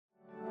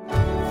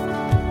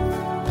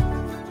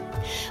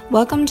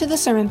Welcome to the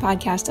Sermon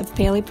Podcast of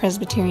Paley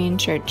Presbyterian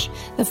Church.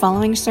 The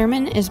following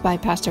sermon is by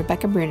Pastor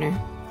Becca Bruner. All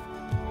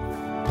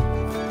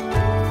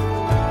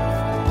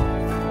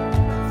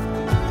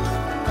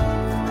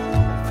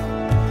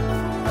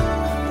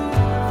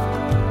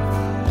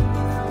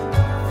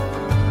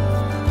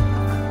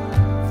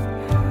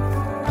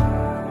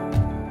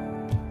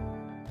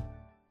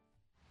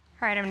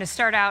right, I'm going to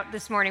start out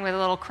this morning with a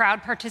little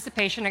crowd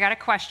participation. I got a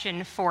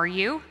question for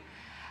you.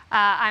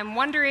 I'm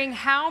wondering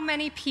how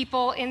many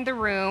people in the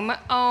room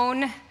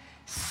own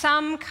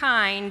some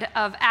kind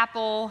of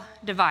Apple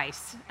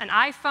device? An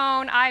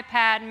iPhone,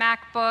 iPad,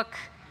 MacBook.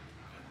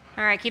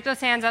 All right, keep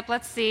those hands up.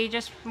 Let's see,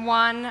 just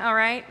one. All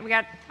right, we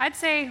got, I'd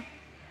say,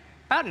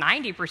 about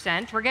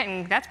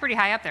 90%. That's pretty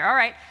high up there. All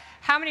right,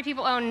 how many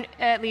people own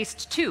at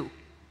least two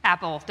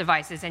Apple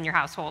devices in your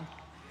household?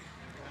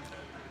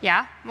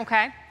 Yeah,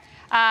 okay.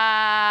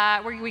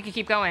 We could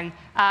keep going.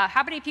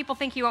 How many people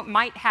think you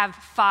might have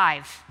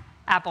 5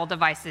 Apple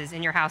devices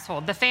in your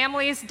household? The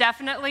families,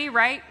 definitely,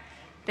 right?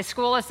 The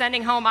school is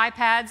sending home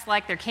iPads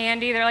like they're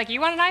candy. They're like,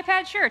 you want an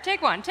iPad? Sure,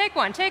 take one, take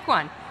one, take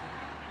one.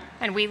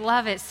 And we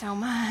love it so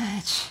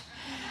much.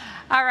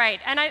 All right,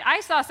 and I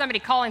saw somebody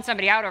calling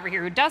somebody out over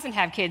here who doesn't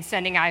have kids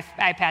sending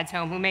iPads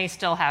home, who may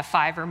still have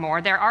 5 or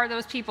more. There are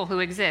those people who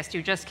exist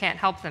who just can't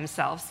help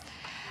themselves.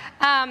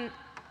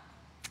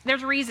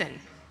 There's a reason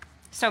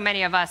so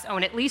many of us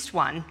own at least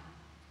one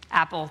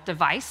Apple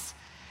device.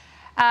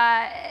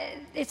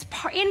 It's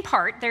in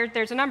part,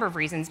 there's a number of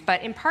reasons,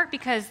 but in part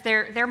because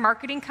their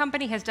marketing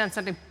company has done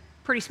something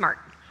pretty smart,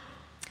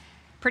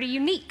 pretty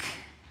unique,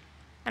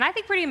 and I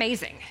think pretty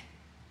amazing.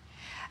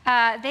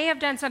 They have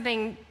done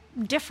something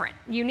different,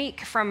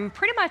 unique from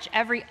pretty much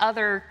every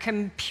other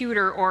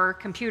computer or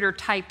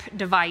computer-type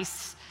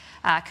device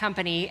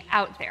company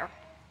out there.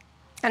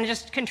 And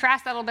just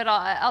contrast that a little bit,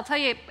 I'll tell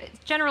you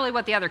generally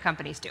what the other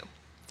companies do.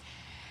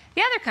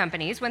 The other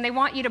companies, when they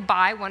want you to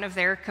buy one of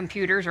their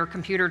computers or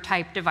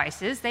computer-type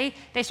devices, they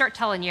start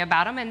telling you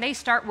about them, and they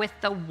start with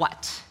the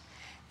what.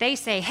 They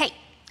say, hey,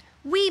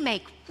 we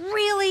make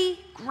really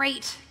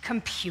great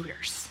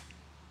computers.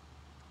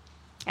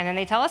 And then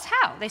they tell us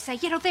how. They say,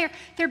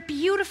 they're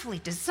beautifully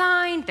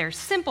designed, they're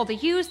simple to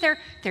use, they're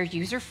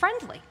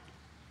user-friendly.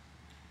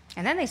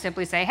 And then they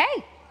simply say,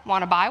 hey,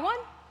 want to buy one?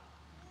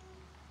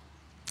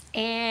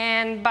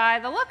 And by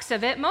the looks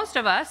of it, most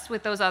of us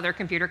with those other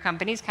computer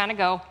companies kind of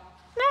go,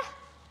 nah,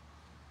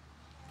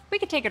 we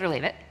could take it or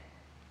leave it.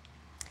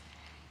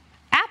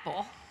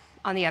 Apple,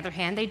 on the other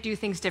hand, they do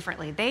things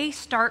differently. They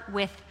start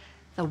with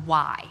the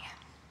why.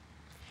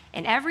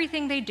 In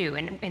everything they do,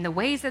 in the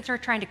ways that they're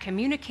trying to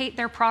communicate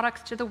their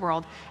products to the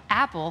world,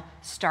 Apple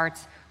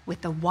starts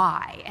with the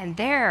why. And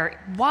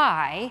their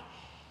why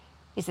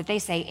is that they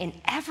say,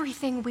 in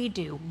everything we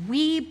do,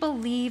 we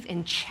believe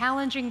in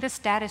challenging the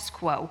status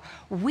quo.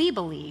 We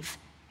believe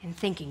in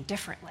thinking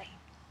differently.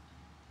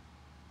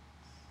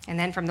 And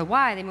then from the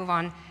why, they move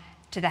on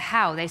to the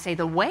how. They say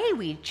the way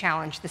we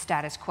challenge the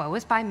status quo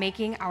is by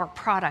making our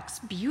products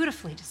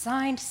beautifully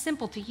designed,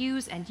 simple to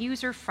use, and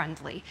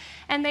user-friendly.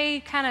 And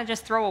they kind of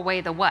just throw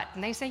away the what.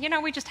 And they say,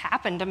 we just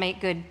happen to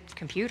make good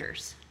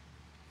computers.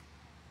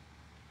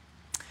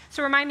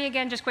 So remind me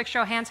again, just quick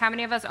show of hands, how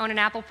many of us own an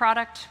Apple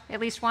product? At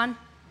least one?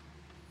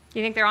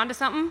 You think they're onto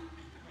something?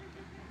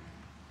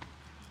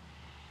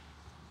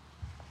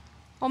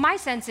 Well, my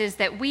sense is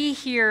that we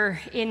here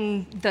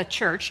in the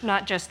church,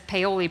 not just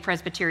Paoli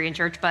Presbyterian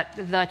Church, but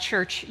the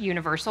Church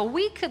Universal,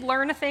 we could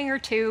learn a thing or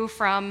two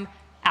from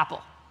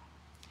Apple.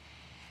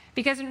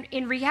 Because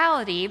in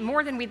reality,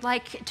 more than we'd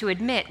like to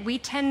admit, we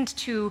tend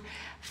to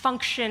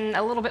function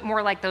a little bit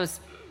more like those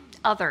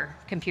other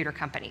computer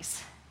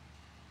companies.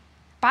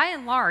 By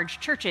and large,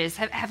 churches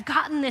have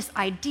gotten this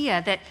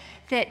idea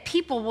that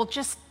people will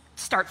just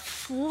start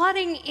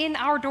flooding in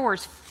our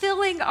doors,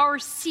 filling our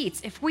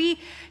seats, if we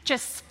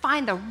just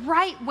find the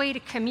right way to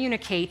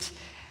communicate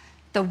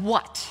the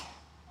what.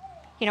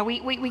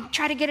 We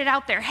try to get it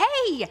out there.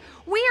 Hey,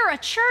 we are a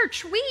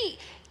church. We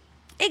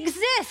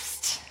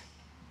exist.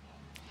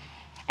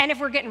 And if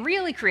we're getting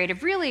really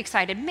creative, really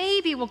excited,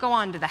 maybe we'll go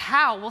on to the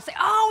how. We'll say,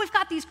 we've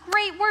got these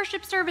great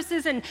worship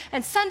services and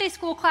Sunday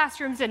school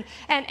classrooms and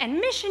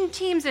mission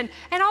teams and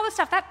all this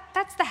stuff.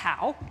 That's the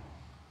how.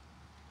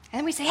 And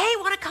then we say, hey,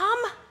 want to come?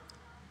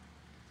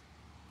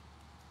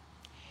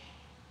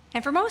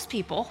 And for most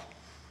people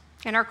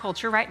in our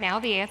culture right now,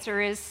 the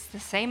answer is the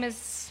same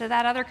as to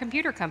that other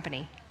computer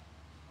company.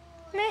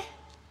 Meh.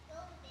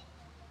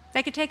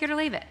 They could take it or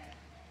leave it.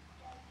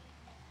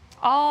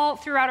 All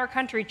throughout our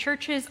country,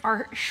 churches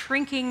are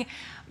shrinking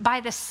by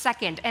the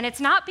second. And it's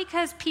not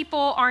because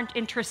people aren't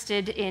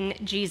interested in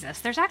Jesus.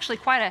 There's actually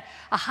quite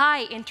a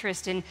high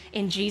interest in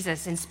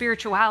Jesus, in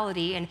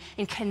spirituality, and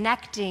in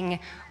connecting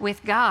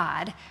with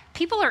God.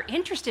 People are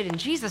interested in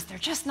Jesus. They're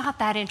just not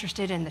that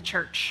interested in the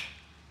church.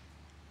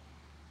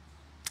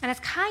 And it's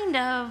kind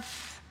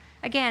of,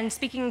 again,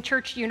 speaking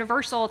Church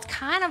Universal, it's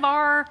kind of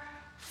our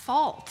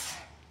fault.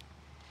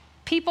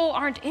 People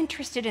aren't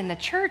interested in the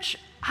church,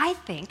 I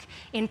think,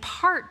 in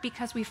part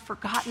because we've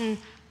forgotten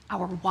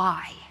our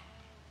why.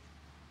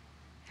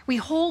 We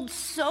hold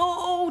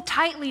so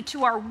tightly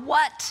to our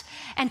what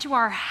and to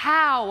our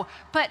how.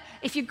 But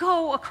if you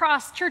go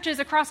across churches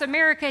across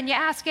America and you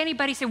ask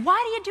anybody, say, why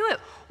do you do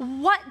it?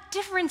 What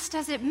difference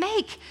does it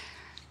make?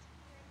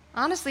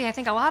 Honestly, I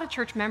think a lot of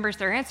church members,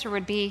 their answer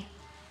would be,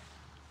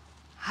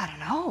 I don't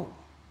know.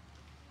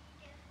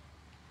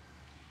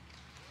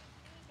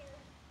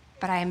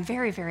 But I am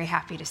very, very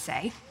happy to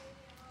say,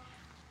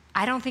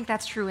 I don't think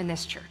that's true in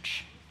this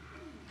church.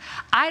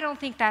 I don't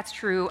think that's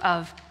true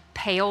of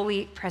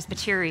Paoli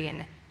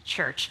Presbyterian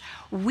Church.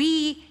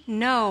 We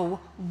know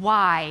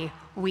why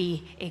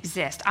we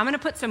exist. I'm going to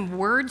put some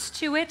words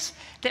to it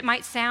that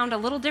might sound a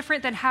little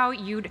different than how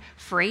you'd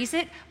phrase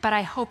it, but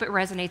I hope it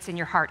resonates in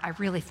your heart. I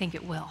really think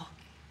it will.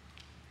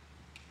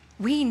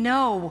 We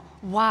know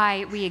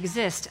why we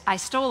exist. I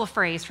stole a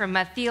phrase from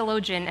a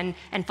theologian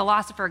and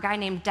philosopher, a guy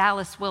named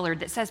Dallas Willard,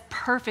 that says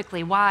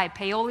perfectly why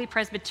Paoli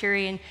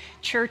Presbyterian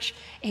Church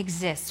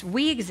exists.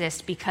 We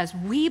exist because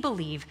we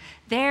believe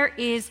there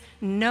is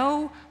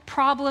no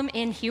problem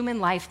in human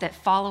life that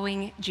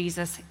following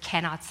Jesus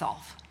cannot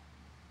solve.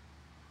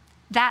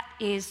 That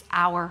is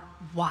our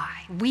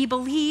why. We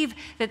believe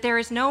that there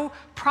is no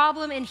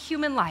problem in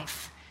human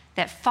life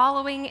that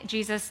following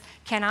Jesus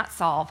cannot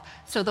solve.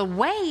 So the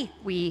way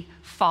we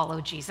follow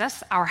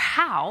Jesus, our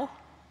how,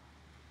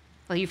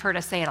 well, you've heard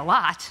us say it a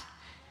lot,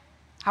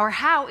 our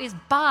how is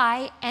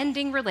by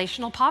ending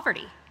relational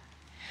poverty,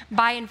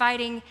 by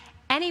inviting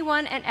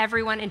anyone and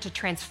everyone into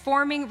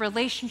transforming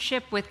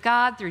relationship with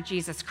God through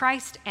Jesus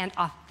Christ and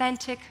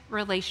authentic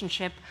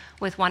relationship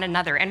with one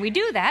another. And we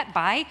do that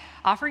by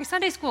offering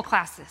Sunday school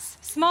classes,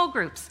 small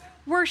groups,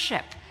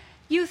 worship,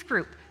 youth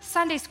group,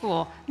 Sunday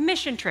school,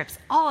 mission trips,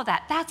 all of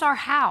that. That's our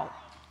how.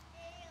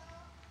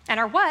 And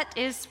our what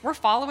is we're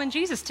following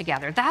Jesus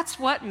together. That's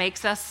what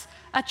makes us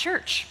a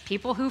church,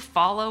 people who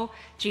follow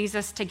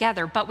Jesus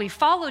together. But we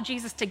follow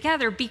Jesus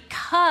together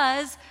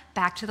because,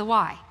 back to the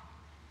why.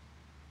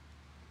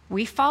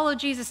 We follow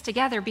Jesus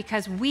together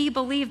because we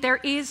believe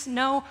there is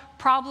no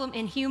problem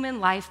in human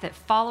life that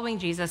following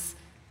Jesus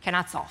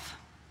cannot solve.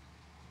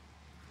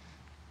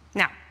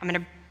 Now, I'm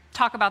going to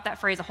talk about that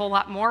phrase a whole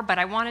lot more, but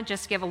I want to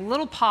just give a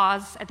little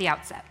pause at the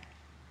outset.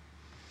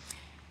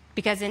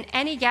 Because in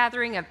any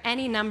gathering of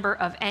any number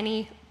of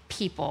any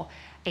people,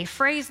 a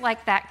phrase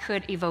like that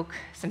could evoke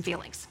some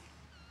feelings.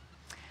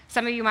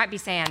 Some of you might be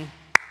saying,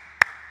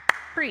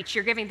 preach,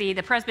 you're giving the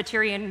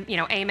Presbyterian,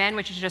 amen,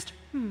 which is just,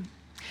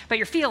 but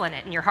you're feeling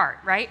it in your heart,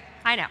 right?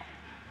 I know.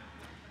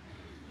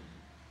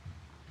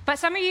 But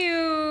some of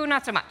you,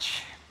 not so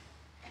much.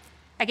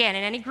 Again,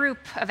 in any group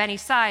of any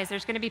size,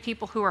 there's going to be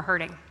people who are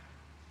hurting.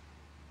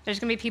 There's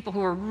going to be people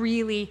who are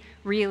really,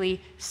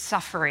 really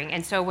suffering.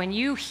 And so when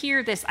you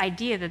hear this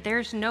idea that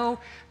there's no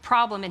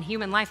problem in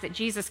human life that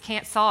Jesus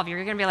can't solve, you're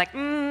going to be like,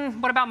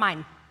 what about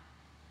mine?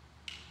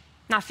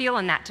 Not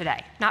feeling that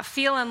today. Not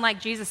feeling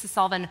like Jesus is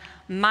solving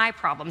my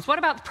problems. What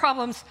about the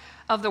problems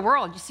of the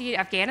world? You see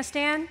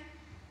Afghanistan?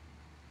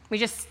 We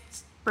just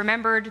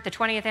remembered the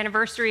 20th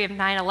anniversary of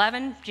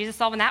 9/11. Jesus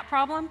solving that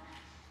problem?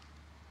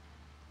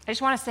 I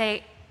just want to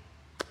say,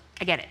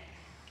 I get it.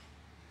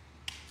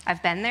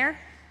 I've been there.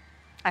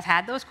 I've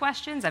had those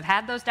questions, I've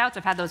had those doubts,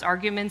 I've had those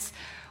arguments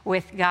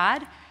with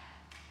God.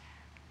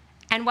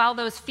 And while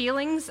those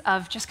feelings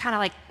of just kind of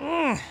like,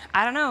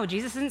 I don't know,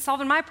 Jesus isn't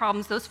solving my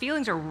problems, those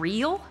feelings are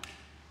real,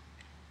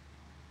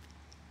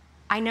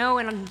 I know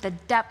in the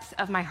depth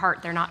of my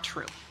heart they're not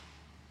true.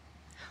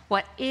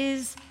 What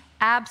is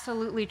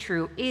absolutely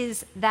true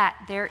is that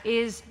there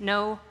is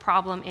no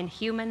problem in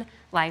human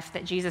life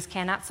that Jesus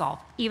cannot solve,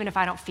 even if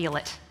I don't feel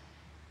it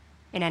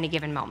in any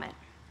given moment.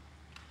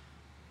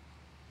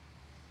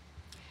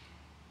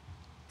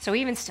 So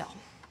even still,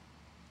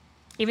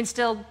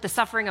 the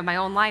suffering of my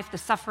own life, the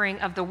suffering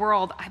of the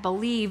world, I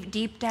believe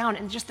deep down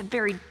in just the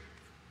very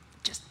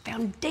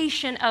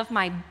foundation of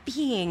my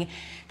being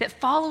that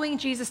following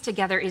Jesus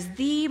together is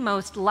the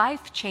most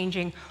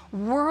life-changing,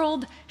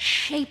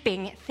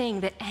 world-shaping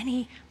thing that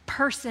any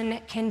person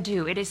can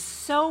do. It is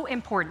so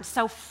important,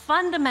 so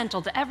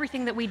fundamental to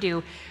everything that we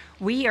do.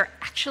 We are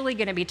actually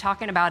going to be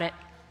talking about it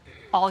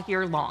all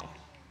year long.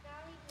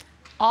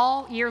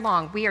 All year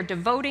long, we are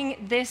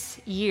devoting this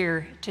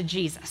year to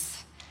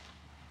Jesus.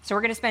 So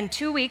we're going to spend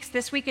 2 weeks,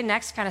 this week and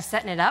next, kind of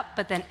setting it up,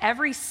 but then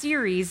every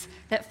series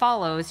that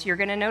follows, you're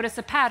going to notice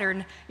a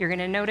pattern, you're going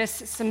to notice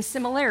some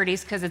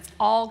similarities, because it's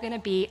all going to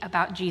be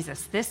about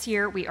Jesus. This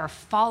year, we are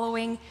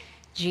following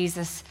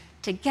Jesus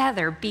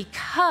together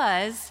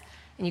because,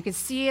 and you can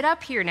see it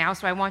up here now,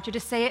 so I want you to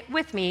say it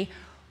with me,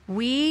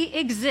 we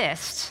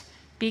exist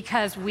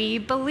because we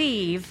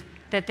believe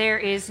that there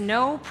is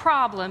no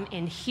problem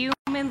in human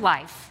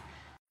life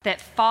that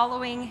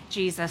following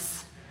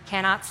Jesus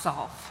cannot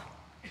solve.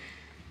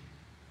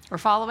 We're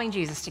following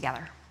Jesus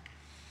together.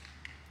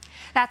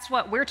 That's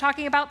what we're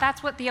talking about.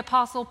 That's what the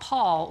Apostle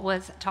Paul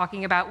was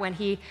talking about when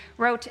he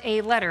wrote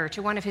a letter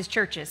to one of his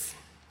churches.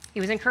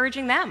 He was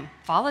encouraging them,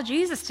 follow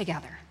Jesus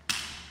together.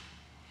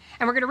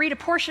 And we're going to read a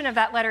portion of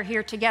that letter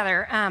here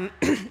together. And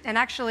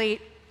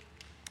actually,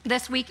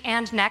 This week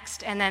and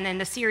next, and then in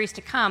the series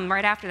to come,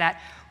 right after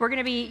that, we're going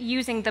to be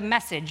using the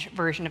Message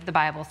version of the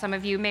Bible. Some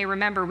of you may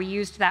remember we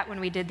used that when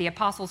we did the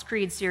Apostles'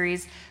 Creed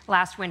series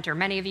last winter.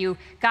 Many of you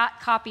got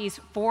copies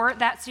for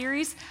that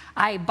series.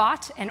 I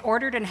bought and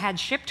ordered and had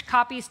shipped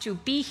copies to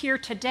be here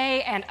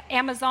today, and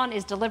Amazon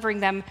is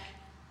delivering them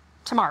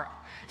tomorrow.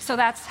 So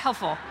that's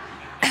helpful.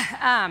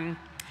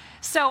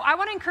 So I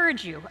want to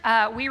encourage you.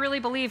 We really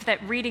believe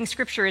that reading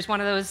Scripture is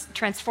one of those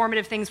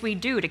transformative things we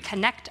do to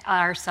connect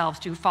ourselves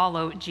to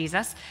follow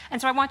Jesus.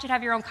 And so I want you to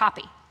have your own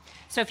copy.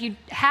 So if you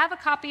have a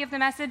copy of the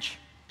Message,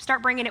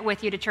 start bringing it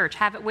with you to church.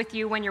 Have it with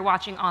you when you're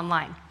watching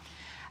online.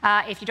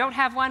 If you don't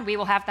have one, we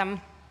will have them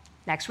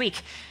next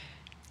week.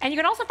 And you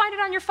can also find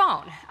it on your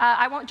phone.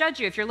 I won't judge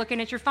you if you're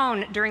looking at your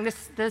phone during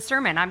the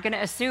sermon. I'm going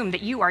to assume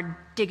that you are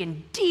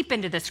digging deep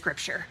into the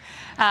Scripture.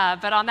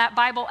 But on that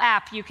Bible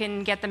app, you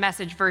can get the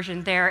Message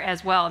version there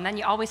as well. And then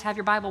you always have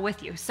your Bible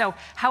with you. So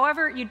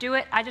however you do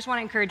it, I just want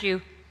to encourage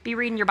you, be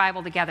reading your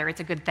Bible together.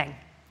 It's a good thing.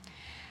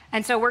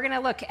 And so we're going to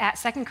look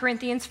at 2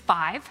 Corinthians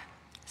 5,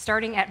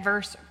 starting at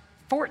verse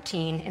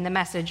 14 in the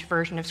Message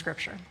version of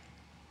Scripture.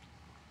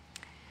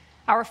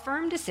 Our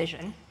firm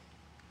decision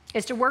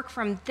is to work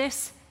from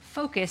this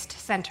focused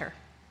center.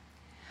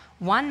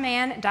 One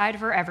man died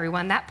for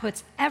everyone. That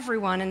puts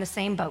everyone in the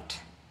same boat.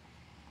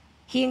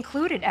 He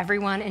included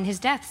everyone in his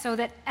death so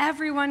that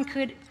everyone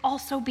could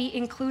also be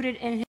included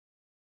in his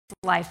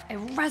life, a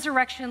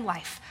resurrection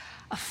life,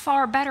 a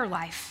far better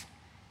life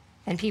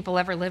than people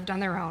ever lived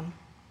on their own.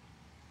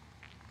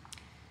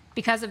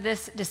 Because of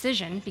this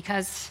decision,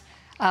 because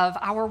of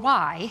our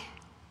why,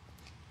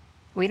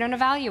 we don't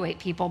evaluate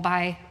people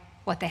by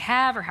what they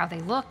have or how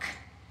they look.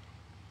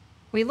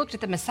 We looked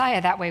at the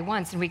Messiah that way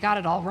once, and we got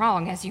it all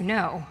wrong, as you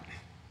know.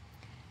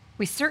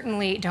 We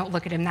certainly don't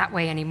look at him that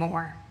way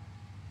anymore.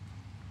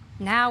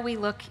 Now we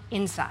look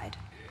inside.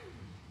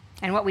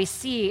 And what we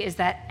see is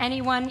that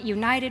anyone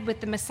united with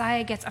the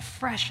Messiah gets a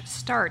fresh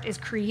start, is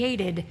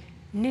created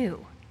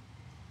new.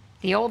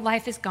 The old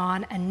life is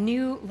gone, a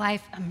new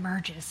life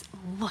emerges.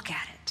 Look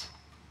at it.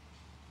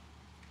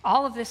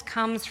 All of this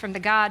comes from the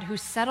God who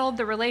settled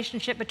the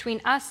relationship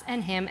between us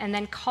and him and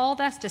then called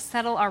us to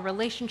settle our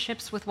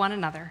relationships with one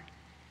another.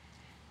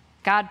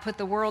 God put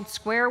the world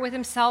square with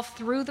himself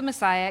through the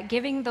Messiah,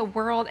 giving the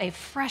world a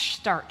fresh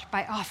start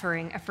by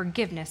offering a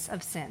forgiveness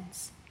of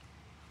sins.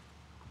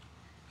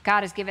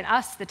 God has given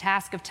us the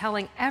task of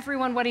telling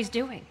everyone what he's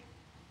doing.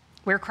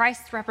 We're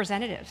Christ's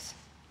representatives.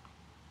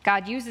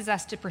 God uses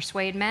us to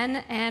persuade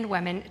men and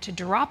women to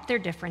drop their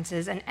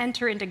differences and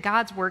enter into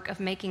God's work of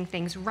making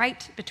things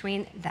right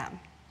between them.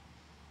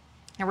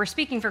 Now, we're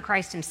speaking for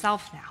Christ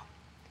himself now.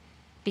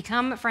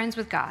 Become friends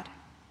with God.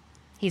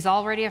 He's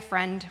already a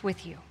friend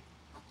with you.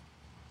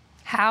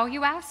 How,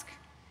 you ask?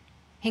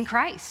 In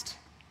Christ.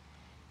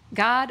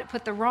 God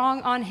put the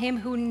wrong on him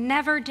who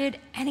never did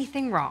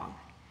anything wrong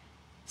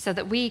so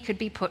that we could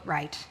be put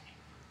right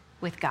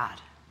with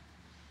God.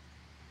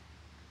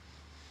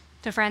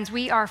 So friends,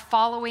 we are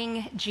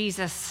following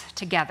Jesus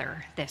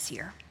together this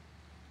year.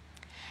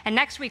 And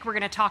next week, we're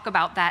going to talk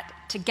about that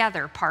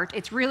together part.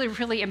 It's really,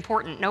 really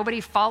important.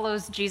 Nobody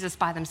follows Jesus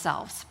by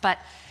themselves. But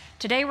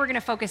today, we're going to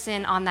focus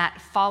in on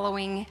that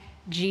following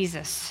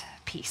Jesus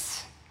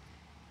piece.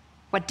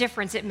 What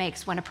difference it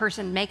makes when a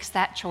person makes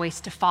that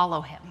choice to follow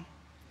him.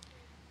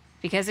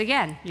 Because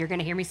again, you're going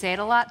to hear me say it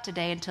a lot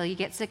today until you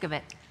get sick of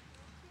it.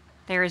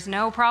 There is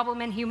no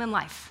problem in human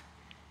life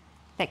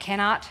that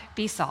cannot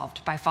be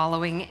solved by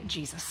following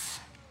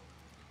Jesus.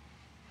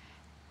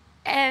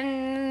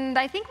 And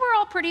I think we're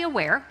all pretty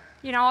aware.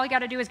 You know, all you got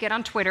to do is get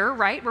on Twitter,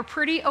 right? We're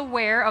pretty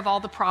aware of all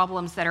the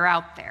problems that are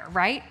out there,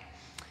 right?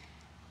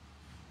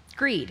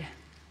 Greed,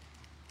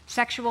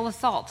 sexual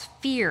assault,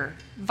 fear,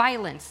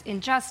 violence,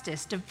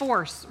 injustice,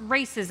 divorce,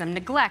 racism,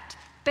 neglect,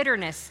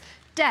 bitterness,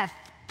 death,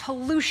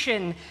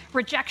 pollution,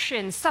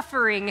 rejection,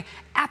 suffering,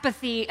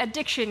 apathy,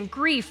 addiction,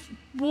 grief,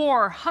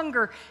 war,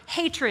 hunger,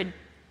 hatred,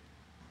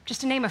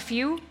 just to name a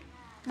few,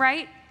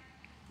 right?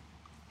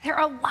 There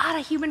are a lot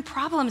of human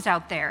problems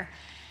out there.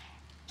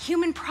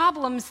 Human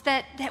problems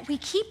that we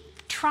keep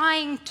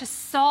trying to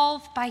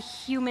solve by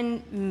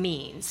human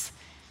means.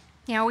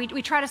 You know,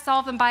 we try to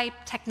solve them by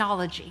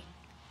technology.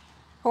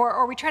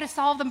 Or we try to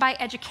solve them by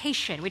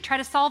education. We try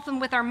to solve them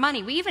with our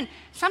money. We even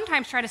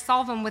sometimes try to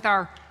solve them with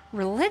our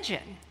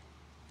religion.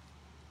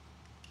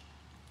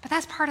 But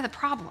that's part of the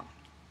problem.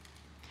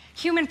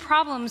 Human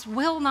problems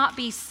will not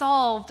be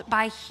solved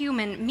by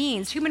human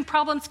means. Human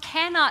problems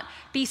cannot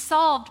be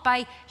solved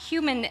by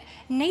human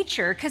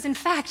nature, because in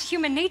fact,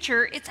 human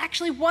nature, it's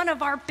actually one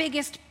of our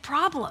biggest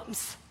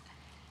problems.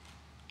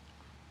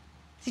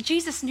 See,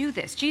 Jesus knew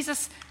this.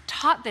 Jesus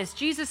taught this.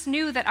 Jesus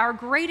knew that our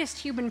greatest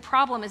human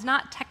problem is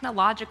not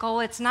technological,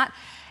 it's not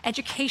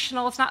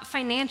educational, it's not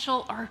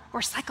financial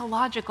or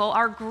psychological.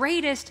 Our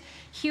greatest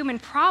human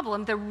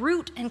problem, the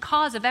root and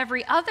cause of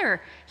every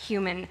other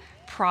human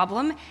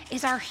problem,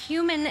 is our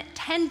human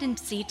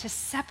tendency to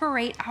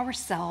separate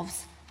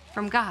ourselves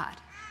from God,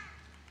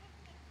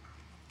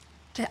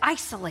 to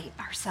isolate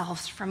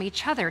ourselves from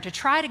each other, to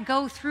try to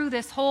go through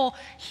this whole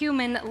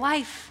human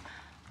life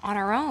on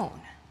our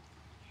own.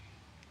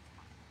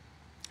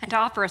 And to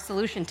offer a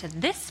solution to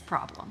this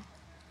problem,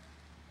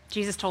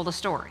 Jesus told a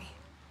story.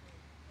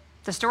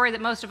 It's a story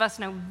that most of us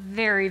know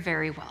very,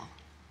 very well.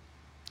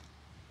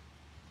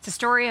 It's a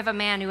story of a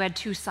man who had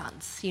 2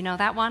 sons. You know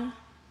that one?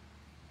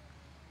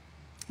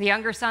 The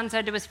younger son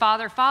said to his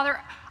father, "Father,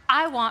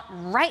 I want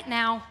right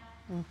now,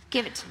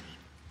 give it to me."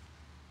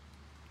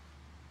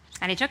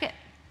 And he took it.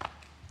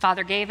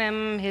 Father gave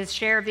him his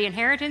share of the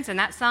inheritance, and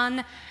that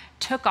son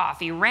took off.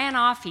 He ran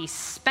off, he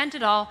spent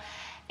it all,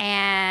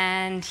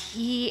 and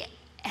he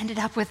ended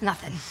up with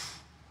nothing.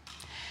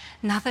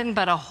 Nothing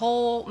but a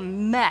whole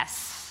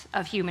mess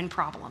of human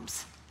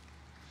problems.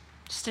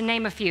 Just to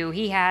name a few,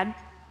 he had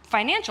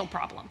financial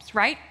problems,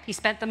 right? He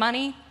spent the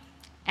money,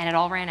 and it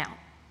all ran out.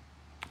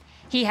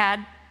 He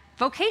had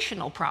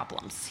vocational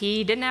problems.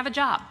 He didn't have a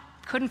job,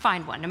 couldn't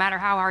find one, no matter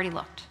how hard he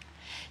looked.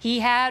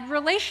 He had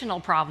relational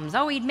problems.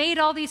 Oh, he'd made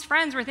all these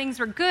friends where things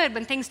were good.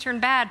 When things turned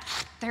bad,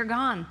 they're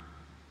gone.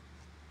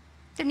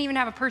 Didn't even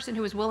have a person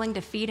who was willing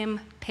to feed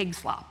him pig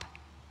slop.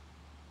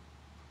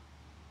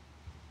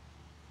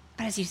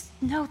 But as you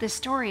know this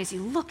story, as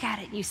you look at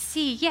it, you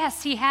see,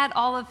 yes, he had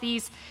all of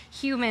these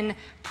human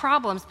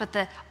problems,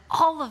 but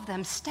all of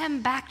them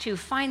stem back to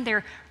find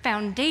their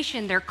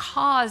foundation, their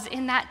cause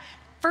in that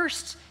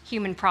first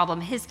human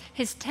problem,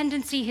 his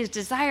tendency, his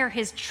desire,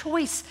 his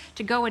choice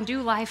to go and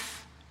do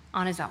life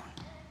on his own.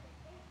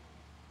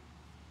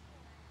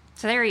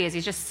 So there he is.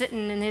 He's just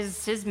sitting in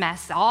his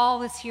mess, all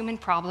his human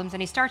problems,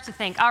 and he starts to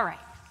think, all right,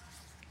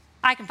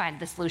 I can find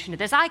the solution to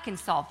this. I can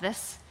solve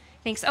this.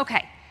 He thinks,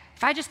 okay,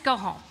 if I just go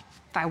home,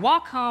 if I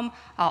walk home,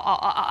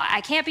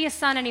 I can't be a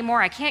son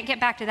anymore. I can't get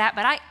back to that,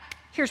 but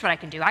here's what I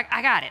can do.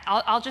 I got it.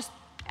 I'll just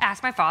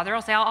ask my father.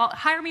 I'll say, I'll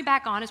hire me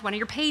back on as one of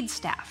your paid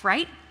staff,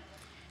 right?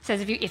 Says,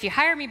 if you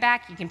hire me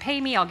back, you can pay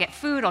me, I'll get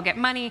food, I'll get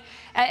money,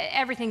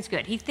 everything's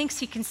good. He thinks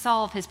he can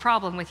solve his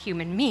problem with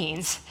human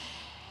means.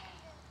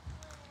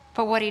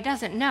 But what he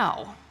doesn't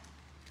know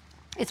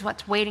is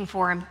what's waiting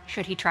for him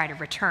should he try to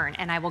return.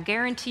 And I will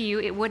guarantee you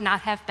it would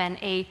not have been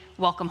a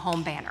welcome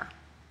home banner.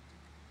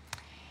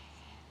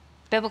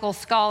 Biblical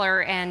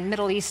scholar and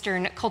Middle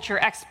Eastern culture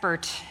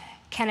expert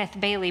Kenneth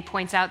Bailey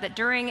points out that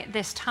during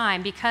this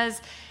time,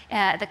 because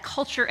the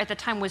culture at the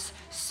time was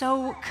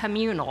so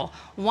communal,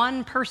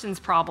 one person's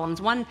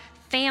problems, one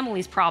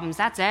family's problems,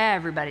 that's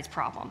everybody's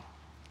problem.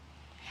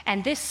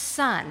 And this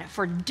son,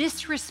 for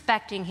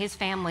disrespecting his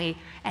family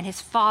and his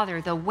father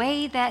the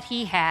way that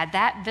he had,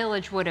 that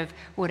village would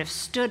have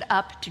stood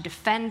up to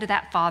defend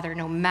that father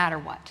no matter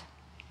what.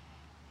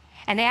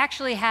 And they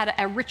actually had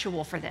a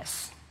ritual for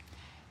this.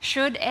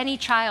 Should any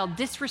child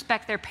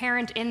disrespect their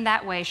parent in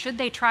that way, should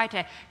they try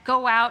to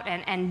go out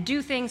and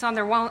do things on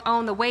their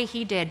own the way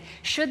he did,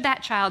 should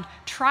that child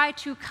try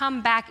to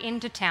come back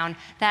into town,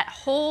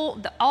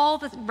 all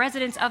the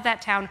residents of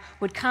that town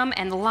would come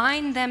and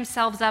line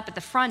themselves up at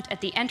the front, at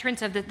the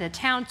entrance of the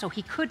town, so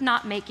he could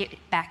not make it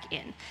back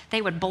in.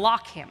 They would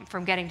block him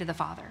from getting to the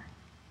father.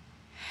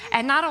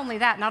 And not only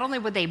that, not only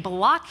would they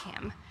block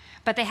him,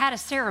 but they had a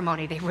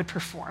ceremony they would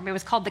perform. It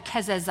was called the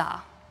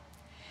kezazah.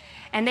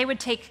 And they would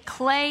take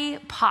clay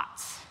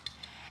pots,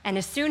 and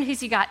as soon as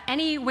he got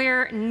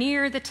anywhere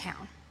near the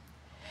town,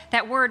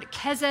 that word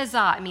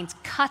kezazah, it means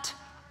cut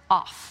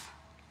off.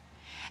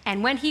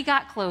 And when he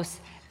got close,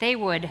 they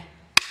would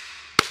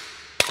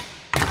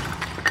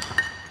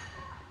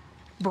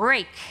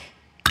break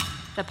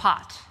the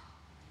pot,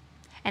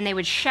 and they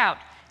would shout,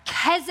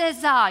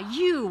 "Kezazah,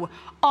 you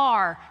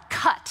are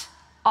cut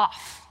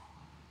off."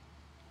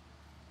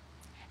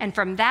 And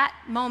from that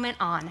moment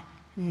on,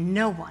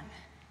 no one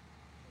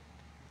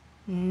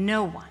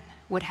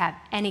would have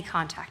any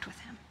contact with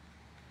him.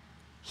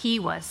 He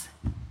was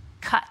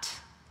cut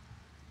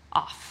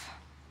off.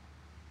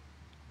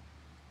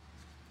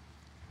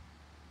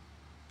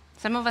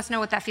 Some of us know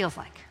what that feels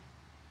like,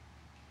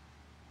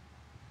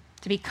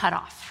 to be cut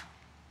off.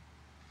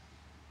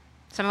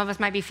 Some of us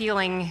might be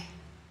feeling a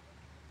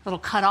little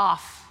cut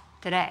off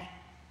today.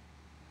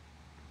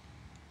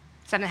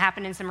 Something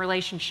happened in some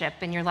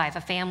relationship in your life,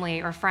 a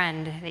family or a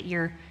friend, that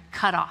you're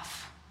cut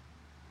off.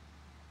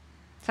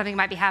 Something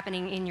might be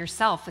happening in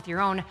yourself with your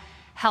own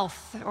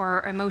health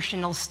or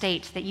emotional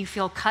state that you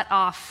feel cut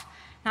off,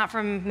 not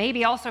from,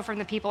 maybe also from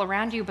the people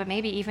around you, but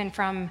maybe even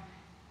from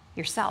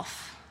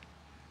yourself.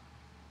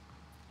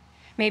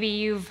 Maybe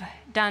you've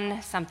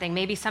done something,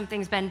 maybe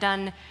something's been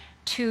done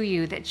to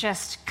you that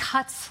just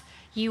cuts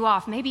you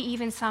off. Maybe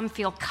even some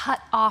feel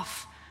cut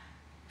off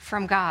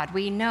from God.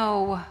 We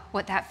know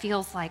what that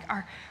feels like.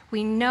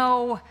 We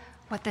know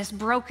what this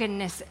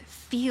brokenness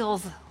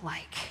feels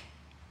like.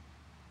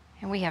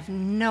 And we have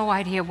no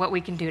idea what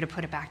we can do to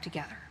put it back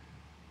together.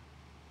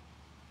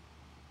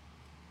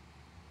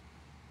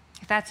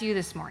 If that's you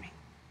this morning,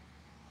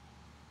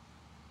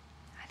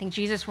 I think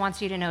Jesus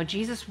wants you to know,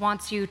 Jesus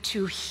wants you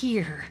to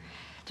hear,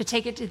 to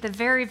take it to the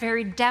very,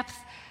 very depth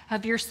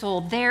of your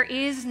soul. There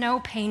is no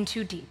pain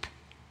too deep.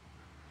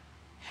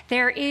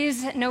 There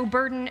is no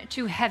burden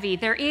too heavy.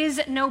 There is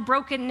no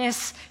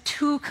brokenness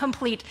too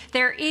complete.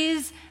 There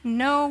is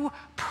no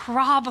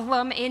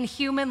problem in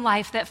human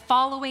life that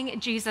following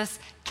Jesus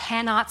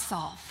cannot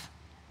solve.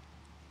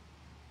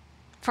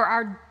 For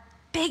our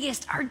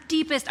biggest, our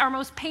deepest, our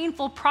most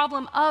painful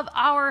problem of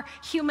our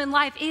human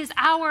life is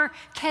our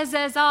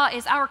kezezah,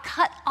 is our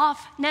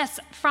cut-offness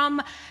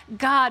from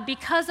God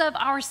because of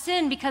our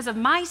sin, because of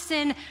my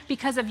sin,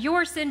 because of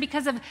your sin,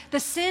 because of the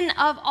sin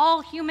of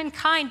all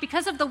humankind,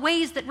 because of the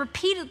ways that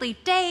repeatedly,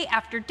 day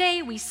after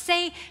day, we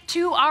say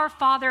to our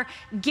Father,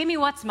 "Give me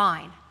what's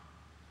mine."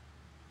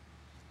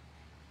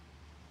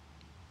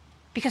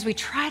 Because we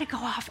try to go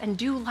off and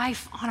do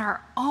life on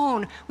our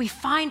own, we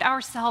find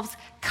ourselves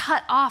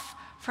cut off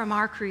from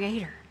our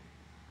Creator.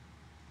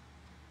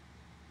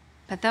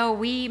 But though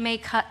we may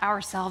cut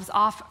ourselves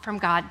off from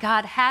God,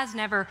 God has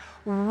never,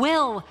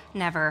 will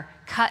never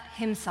cut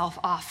himself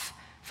off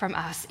from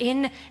us.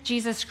 In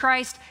Jesus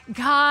Christ,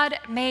 God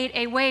made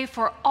a way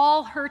for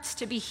all hurts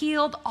to be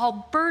healed,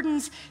 all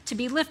burdens to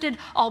be lifted,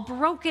 all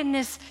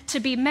brokenness to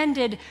be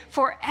mended,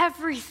 for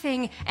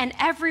everything and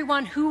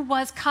everyone who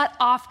was cut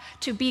off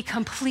to be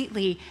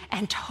completely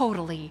and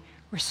totally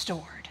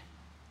restored.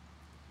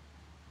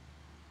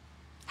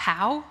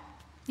 How,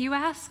 you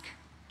ask?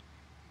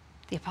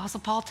 The Apostle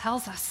Paul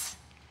tells us.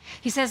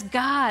 He says,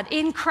 God,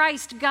 in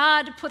Christ,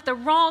 God put the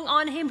wrong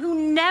on him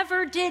who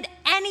never did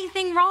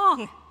anything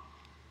wrong,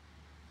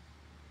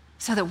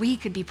 so that we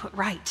could be put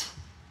right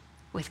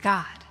with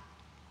God.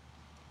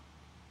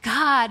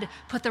 God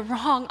put the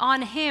wrong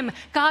on him.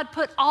 God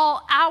put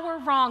all our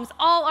wrongs,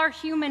 all our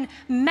human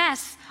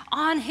mess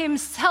on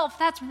himself.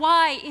 That's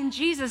why in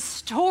Jesus'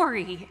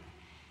 story,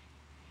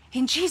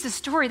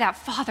 that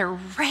father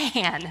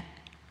ran.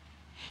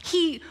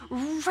 He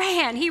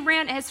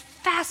ran as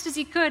fast as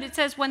he could. It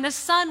says when the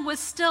son was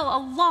still a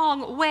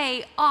long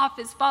way off,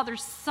 his father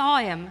saw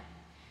him.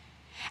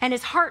 And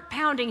his heart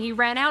pounding, he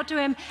ran out to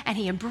him and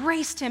he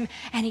embraced him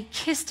and he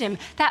kissed him.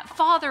 That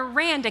father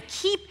ran to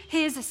keep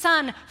his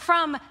son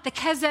from the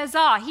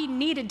kezezah. He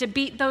needed to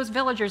beat those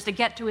villagers to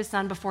get to his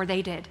son before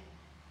they did.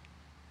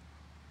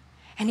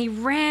 And he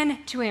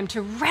ran to him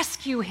to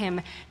rescue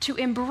him, to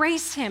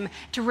embrace him,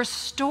 to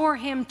restore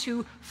him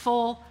to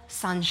full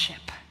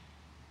sonship.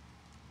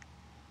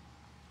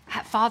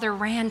 That father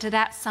ran to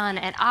that son,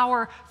 and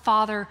our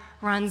Father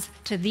runs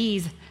to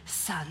these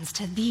sons,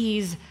 to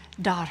these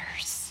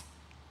daughters,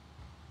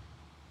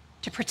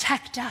 to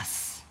protect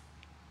us,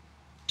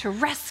 to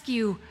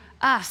rescue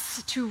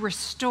us, to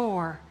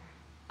restore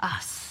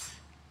us.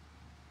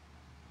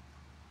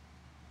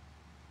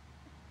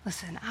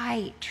 Listen,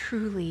 I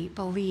truly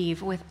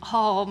believe with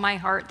all my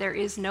heart there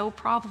is no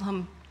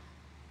problem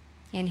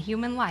in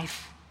human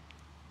life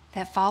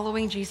that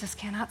following Jesus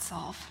cannot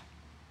solve.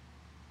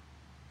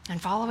 And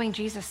following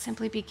Jesus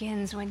simply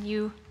begins when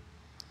you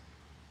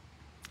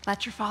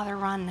let your Father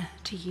run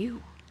to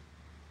you.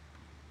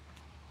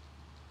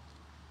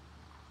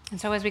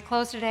 And so as we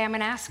close today, I'm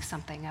going to ask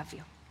something of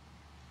you.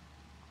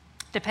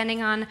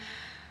 Depending on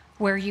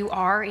where you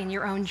are in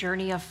your own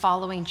journey of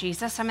following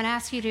Jesus, I'm going to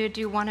ask you to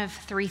do one of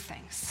three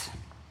things.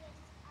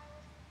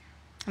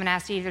 I'm going to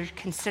ask you either to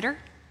consider,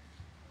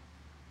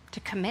 to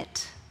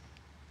commit,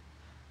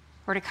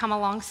 or to come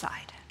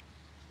alongside.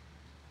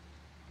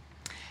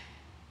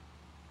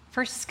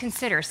 First is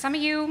consider. Some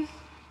of you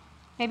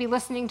may be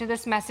listening to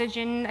this message,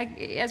 and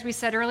as we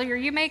said earlier,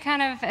 you may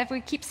kind of, if we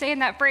keep saying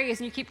that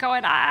phrase and you keep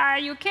going,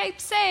 you keep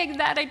saying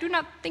that, I do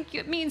not think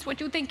it means what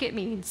you think it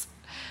means.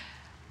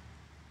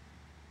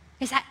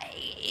 Is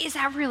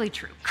that really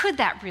true? Could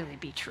that really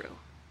be true?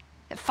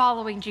 That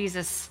following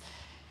Jesus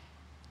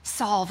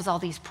solves all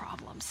these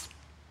problems?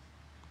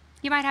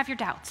 You might have your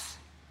doubts.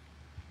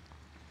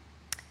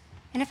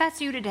 And if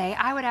that's you today,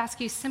 I would ask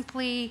you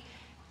simply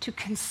to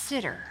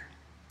consider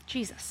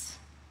Jesus.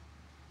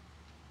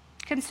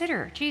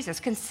 Consider Jesus.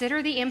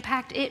 Consider the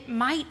impact it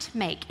might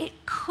make, it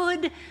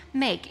could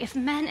make, if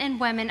men and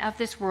women of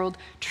this world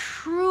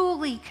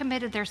truly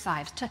committed their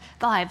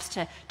lives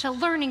to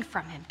learning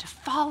from him, to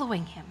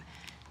following him,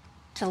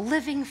 to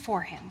living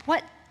for him.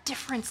 What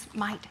difference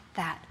might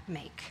that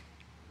make?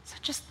 So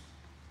just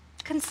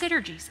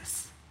consider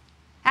Jesus.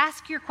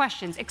 Ask your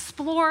questions.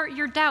 Explore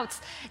your doubts.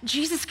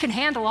 Jesus can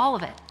handle all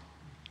of it.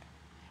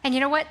 And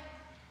you know what?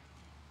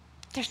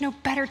 There's no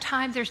better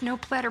time, there's no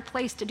better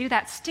place to do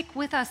that. Stick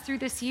with us through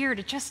this year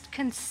to just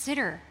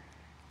consider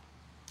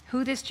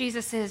who this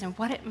Jesus is and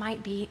what it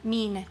might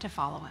mean to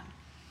follow him.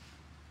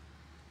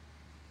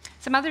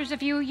 Some others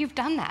of you, you've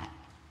done that.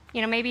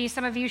 You know, maybe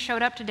some of you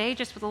showed up today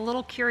just with a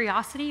little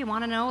curiosity. You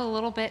want to know a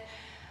little bit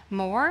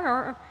more.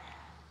 Or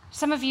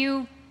some of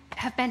you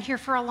have been here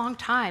for a long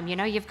time. You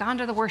know, you've gone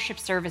to the worship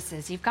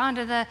services. You've gone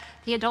to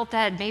the adult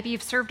ed. Maybe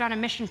you've served on a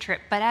mission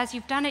trip. But as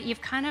you've done it,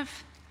 you've kind of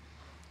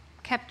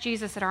kept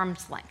Jesus at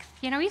arm's length.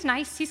 You know, he's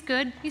nice, he's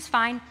good, he's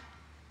fine.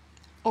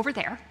 Over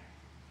there.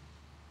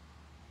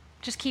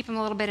 Just keep him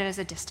a little bit at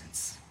a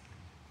distance.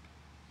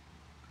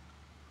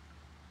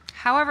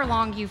 however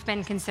long you've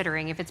been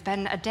considering, if it's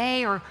been a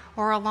day or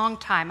a long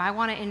time, I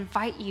want to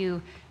invite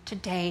you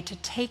today to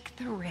take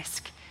the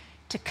risk,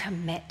 to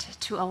commit,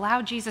 to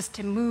allow Jesus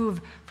to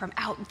move from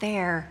out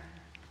there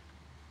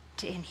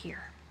to in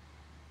here.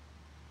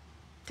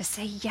 To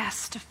say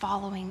yes to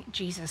following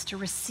Jesus, to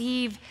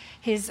receive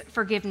his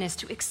forgiveness,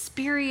 to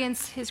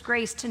experience his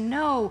grace, to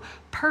know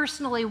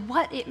personally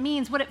what it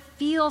means, what it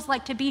feels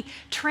like to be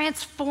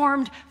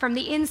transformed from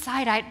the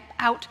inside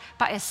out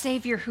by a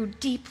Savior who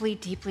deeply,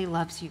 deeply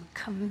loves you.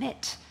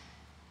 Commit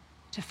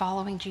to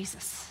following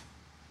Jesus.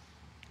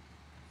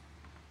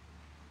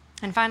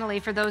 And finally,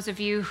 for those of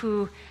you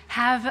who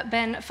have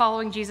been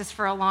following Jesus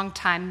for a long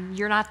time,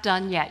 you're not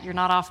done yet. You're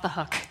not off the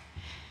hook.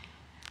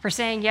 For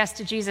saying yes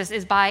to Jesus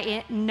is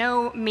by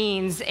no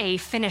means a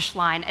finish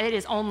line. It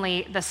is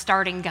only the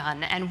starting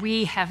gun, and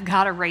we have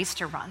got a race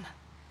to run.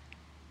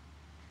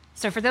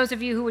 So for those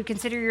of you who would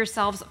consider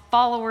yourselves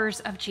followers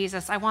of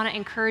Jesus, I want to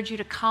encourage you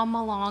to come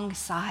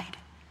alongside.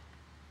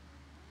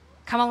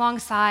 Come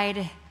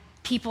alongside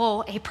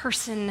people, a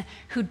person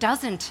who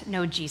doesn't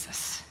know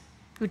Jesus,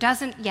 who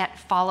doesn't yet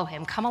follow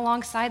him. Come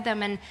alongside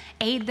them and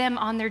aid them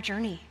on their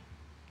journey.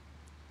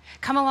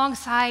 Come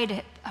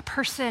alongside a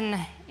person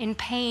in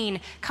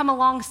pain. Come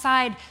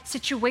alongside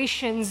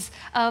situations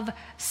of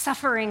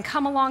suffering.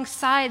 Come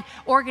alongside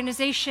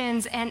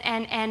organizations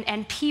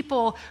and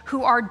people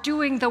who are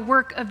doing the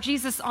work of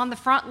Jesus on the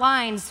front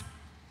lines,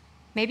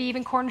 maybe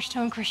even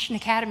Cornerstone Christian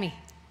Academy.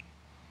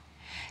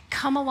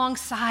 Come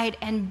alongside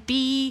and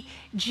be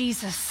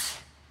Jesus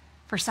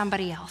for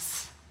somebody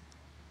else.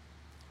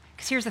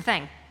 Because here's the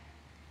thing.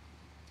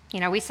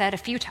 We said a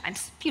few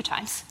times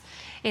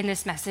in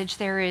this message,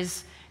 there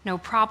is no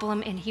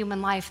problem in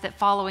human life that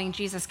following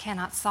Jesus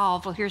cannot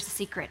solve. Well, here's the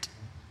secret.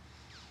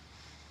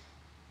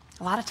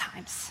 A lot of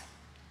times,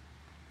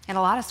 in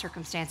a lot of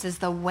circumstances,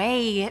 the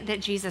way that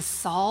Jesus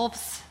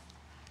solves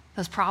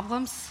those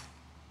problems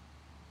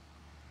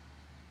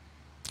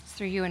is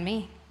through you and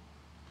me.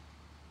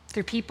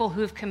 Through people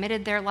who've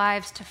committed their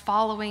lives to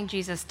following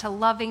Jesus, to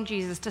loving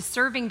Jesus, to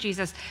serving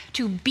Jesus,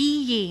 to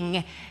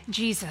being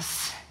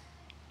Jesus.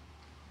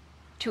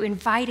 To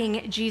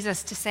inviting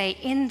Jesus to say,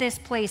 in this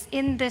place,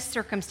 in this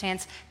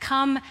circumstance,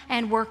 come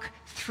and work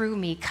through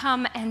me.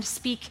 Come and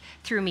speak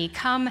through me.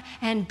 Come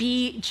and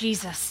be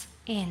Jesus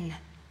in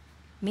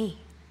me.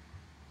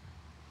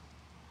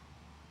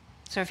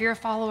 So if you're a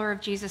follower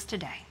of Jesus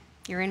today,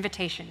 your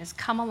invitation is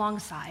come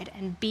alongside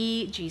and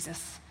be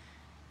Jesus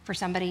for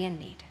somebody in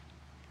need.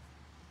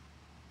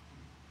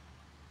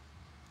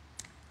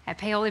 At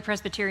Paoli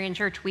Presbyterian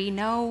Church, we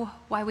know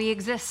why we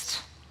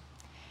exist.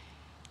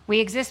 We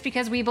exist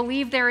because we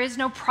believe there is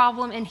no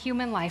problem in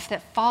human life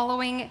that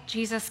following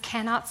Jesus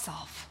cannot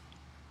solve.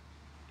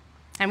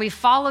 And we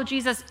follow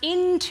Jesus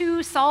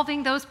into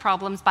solving those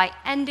problems by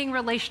ending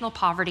relational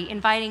poverty,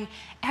 inviting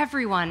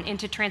everyone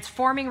into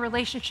transforming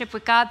relationship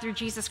with God through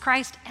Jesus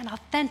Christ and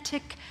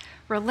authentic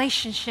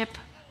relationship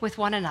with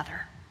one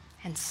another.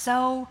 And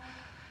so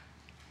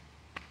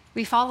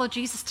we follow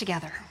Jesus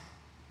together.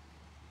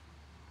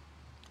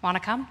 Want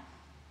to come?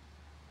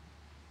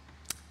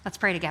 Let's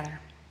pray together.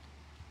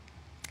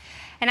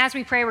 And as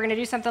we pray, we're going to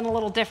do something a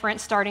little different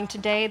starting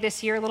today,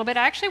 this year a little bit.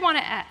 I actually want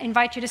to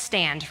invite you to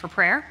stand for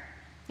prayer,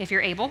 if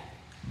you're able.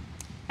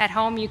 At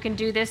home, you can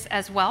do this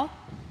as well.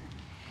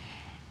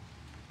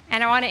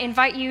 And I want to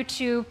invite you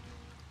to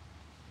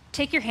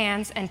take your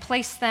hands and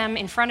place them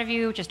in front of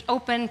you, just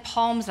open,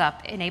 palms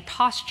up, in a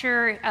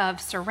posture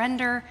of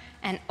surrender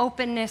and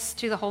openness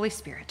to the Holy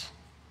Spirit.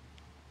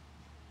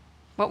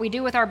 What we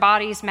do with our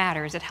bodies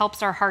matters. It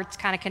helps our hearts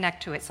kind of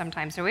connect to it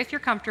sometimes. So if you're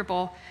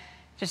comfortable,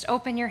 just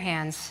open your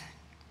hands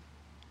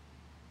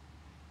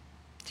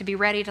to be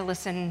ready to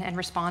listen and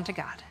respond to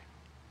God.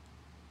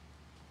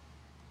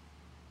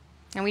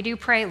 And we do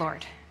pray,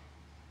 Lord,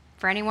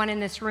 for anyone in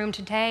this room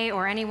today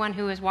or anyone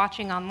who is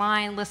watching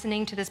online,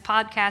 listening to this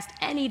podcast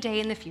any day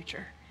in the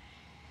future,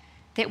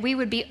 that we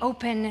would be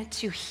open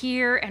to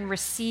hear and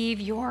receive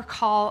your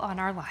call on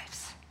our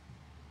lives.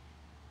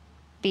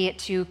 Be it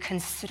to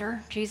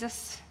consider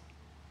Jesus,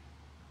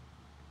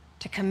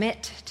 to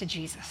commit to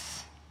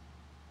Jesus,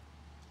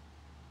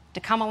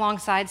 to come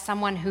alongside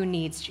someone who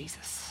needs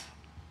Jesus.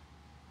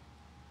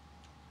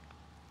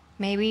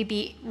 May we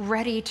be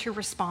ready to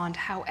respond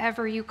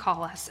however you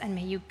call us, and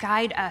may you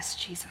guide us,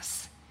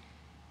 Jesus,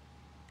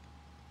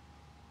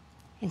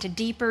 into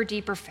deeper,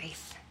 deeper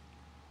faith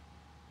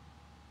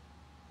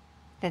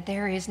that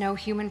there is no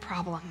human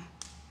problem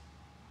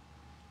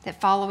that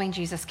following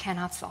Jesus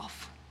cannot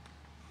solve,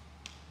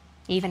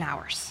 even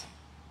ours.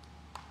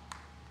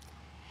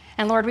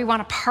 And Lord, we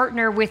want to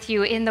partner with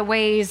you in the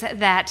ways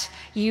that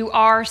you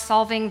are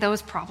solving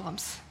those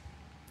problems.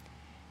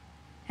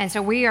 And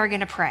so we are going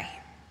to pray.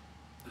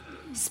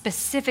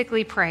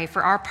 Specifically pray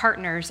for our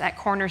partners at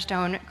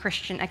Cornerstone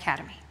Christian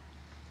Academy.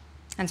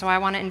 And so I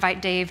want to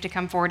invite Dave to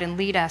come forward and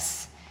lead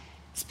us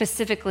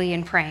specifically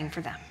in praying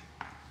for them.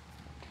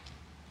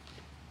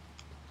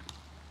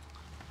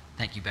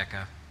 Thank you,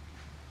 Becca.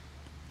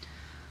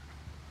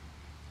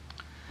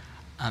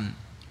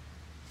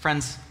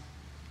 Friends,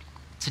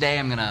 Today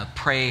I'm going to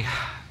pray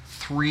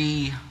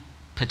 3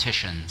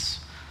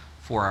 petitions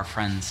for our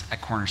friends at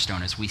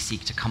Cornerstone as we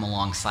seek to come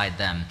alongside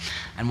them.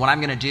 And what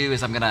I'm going to do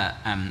is I'm going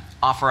to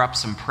offer up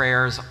some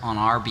prayers on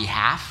our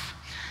behalf,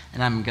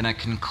 and I'm going to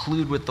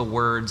conclude with the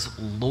words,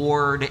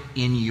 Lord,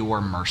 in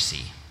your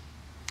mercy.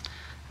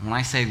 And when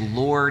I say,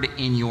 Lord,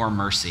 in your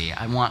mercy,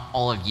 I want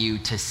all of you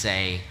to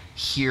say,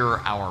 hear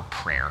our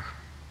prayer.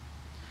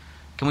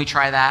 Can we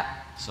try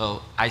that?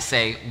 So I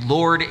say,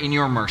 Lord, in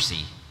your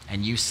mercy,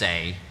 and you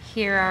say,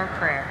 hear our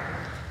prayer.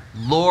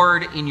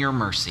 Lord, in your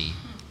mercy.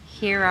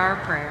 Hear our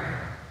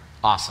prayer.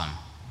 Awesome.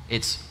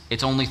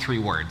 It's only 3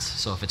 words,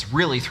 so if it's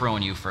really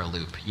throwing you for a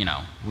loop,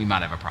 we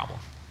might have a problem.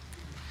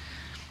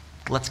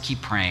 Let's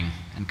keep praying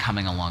and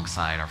coming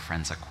alongside our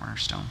friends at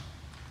Cornerstone.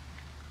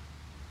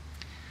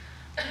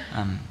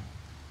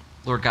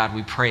 Lord God,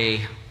 we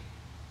pray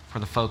for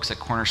the folks at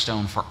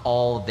Cornerstone, for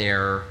all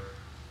their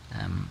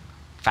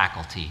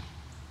faculty,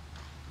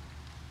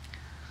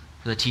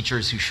 for the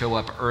teachers who show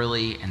up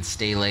early and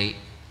stay late,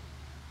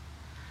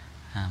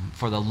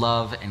 for the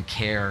love and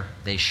care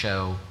they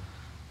show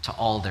to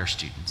all their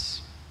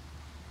students.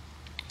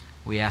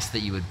 We ask that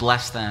you would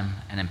bless them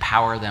and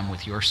empower them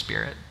with your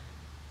Spirit.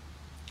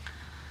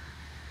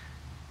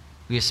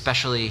 We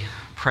especially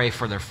pray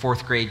for their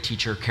 4th grade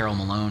teacher, Carol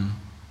Malone,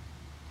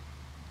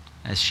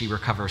 as she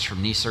recovers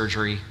from knee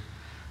surgery.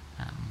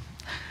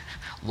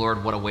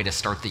 Lord, what a way to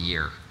start the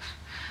year.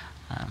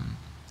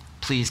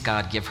 Please,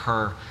 God, give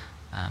her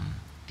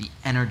the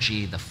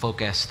energy, the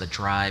focus, the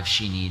drive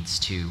she needs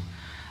to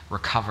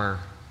recover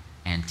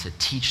and to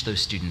teach those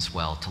students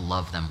well, to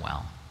love them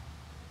well.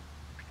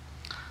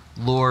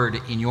 Lord,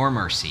 in your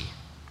mercy,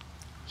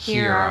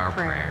 hear our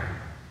prayer.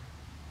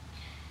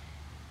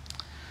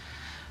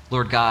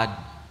 Lord God,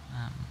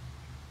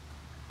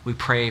 we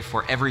pray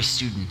for every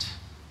student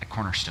at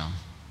Cornerstone.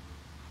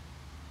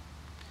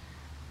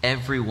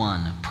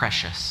 Everyone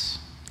precious,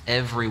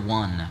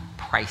 everyone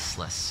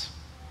priceless.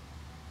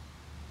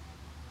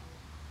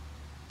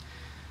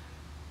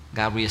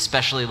 God, we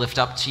especially lift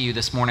up to you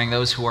this morning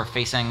those who are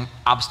facing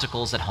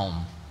obstacles at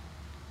home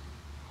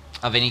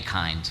of any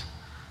kind.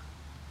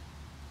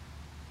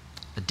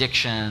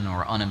 Addiction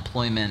or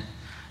unemployment,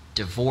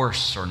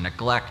 divorce or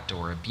neglect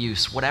or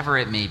abuse, whatever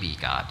it may be,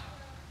 God.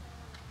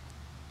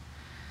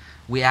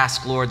 We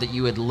ask, Lord, that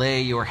you would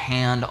lay your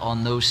hand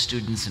on those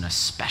students in a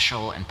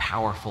special and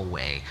powerful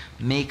way.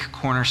 Make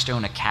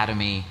Cornerstone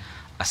Academy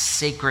a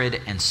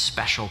sacred and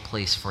special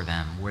place for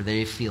them where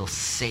they feel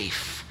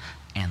safe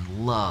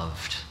and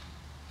loved,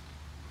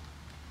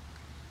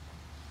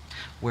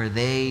 where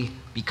they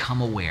become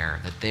aware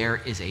that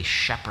there is a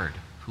shepherd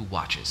who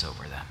watches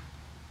over them.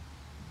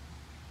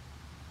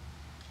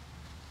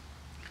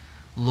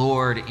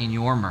 Lord, in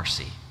your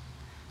mercy,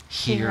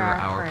 hear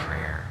our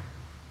prayer.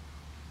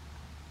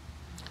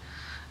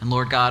 And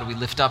Lord God, we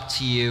lift up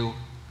to you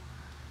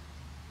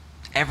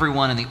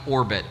everyone in the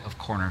orbit of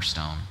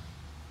Cornerstone,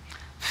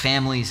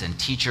 families and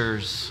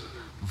teachers,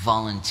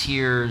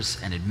 volunteers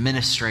and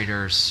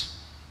administrators,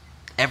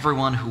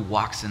 everyone who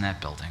walks in that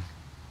building.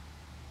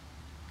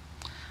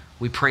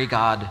 We pray,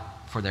 God,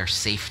 for their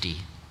safety,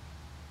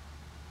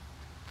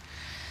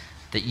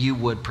 that you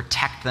would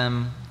protect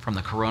them from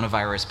the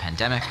coronavirus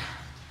pandemic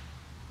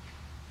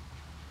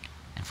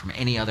and from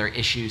any other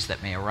issues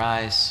that may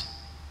arise.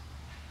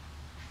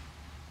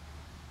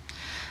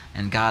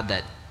 And God,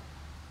 that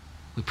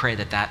we pray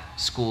that that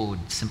school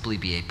would simply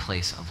be a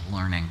place of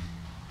learning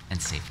and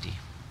safety.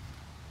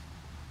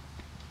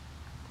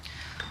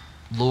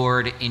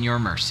 Lord, in your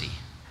mercy,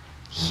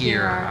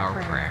 hear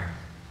our prayer.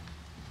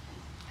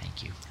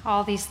 Thank you.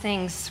 All these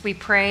things we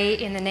pray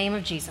in the name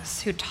of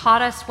Jesus, who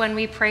taught us when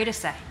we pray to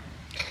say,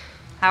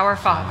 Our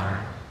Father,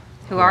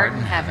 who art in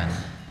heaven,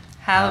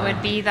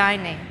 hallowed be thy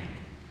name.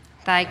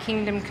 Thy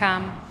kingdom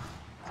come,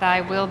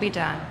 thy will be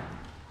done,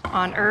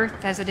 on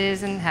earth as it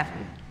is in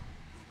heaven.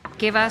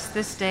 Give us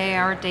this day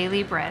our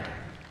daily bread,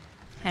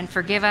 and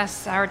forgive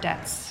us our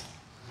debts,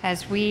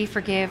 as we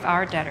forgive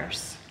our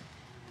debtors.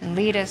 And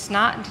lead us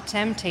not into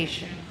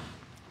temptation,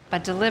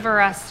 but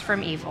deliver us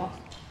from evil.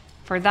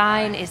 For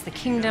thine is the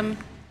kingdom,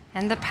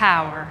 and the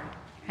power,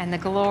 and the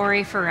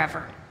glory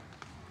forever.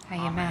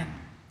 Amen.